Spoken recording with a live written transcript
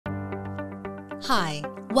Hi,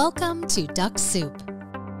 welcome to Dux-Soup.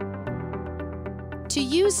 To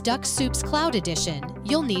use Dux-Soup's Cloud Edition,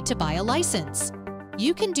 you'll need to buy a license.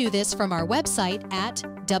 You can do this from our website at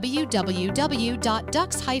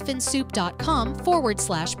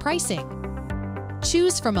www.dux-soup.com/pricing.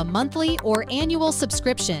 Choose from a monthly or annual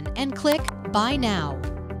subscription and click Buy Now.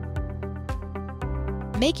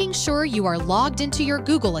 Making sure you are logged into your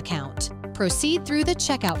Google account, proceed through the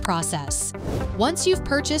checkout process. Once you've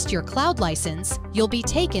purchased your cloud license, you'll be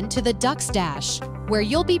taken to the Dux-Dash, where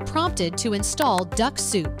you'll be prompted to install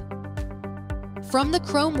Dux-Soup. From the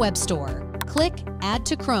Chrome Web Store, click Add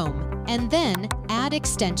to Chrome and then Add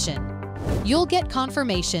Extension. You'll get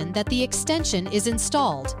confirmation that the extension is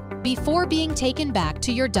installed before being taken back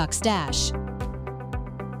to your Dux-Dash.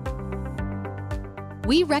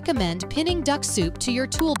 We recommend pinning Dux-Soup to your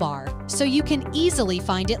toolbar so you can easily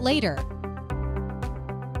find it later.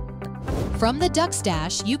 From the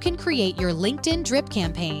Dux-Dash, you can create your LinkedIn drip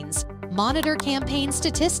campaigns, monitor campaign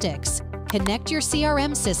statistics, connect your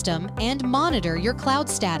CRM system, and monitor your cloud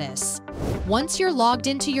status. Once you're logged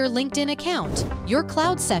into your LinkedIn account, your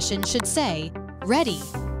cloud session should say, Ready.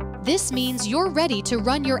 This means you're ready to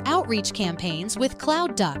run your outreach campaigns with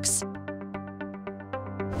Cloud Dux.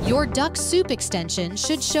 Your Dux-Soup extension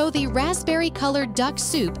should show the raspberry-colored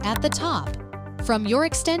Dux-Soup at the top. From your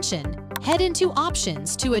extension, head into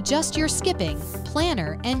Options to adjust your skipping,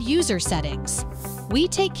 planner, and user settings. We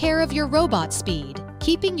take care of your robot speed,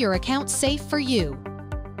 keeping your account safe for you.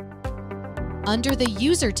 Under the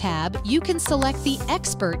User tab, you can select the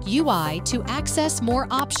Expert UI to access more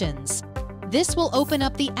options. This will open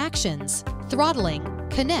up the Actions, Throttling,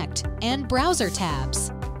 Connect, and Browser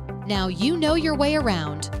tabs. Now you know your way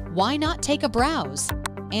around. Why not take a browse?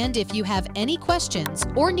 And if you have any questions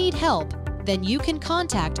or need help, then you can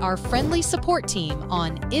contact our friendly support team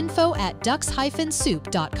on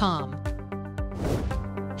info@dux-soup.com.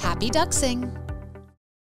 Happy Dux-ing!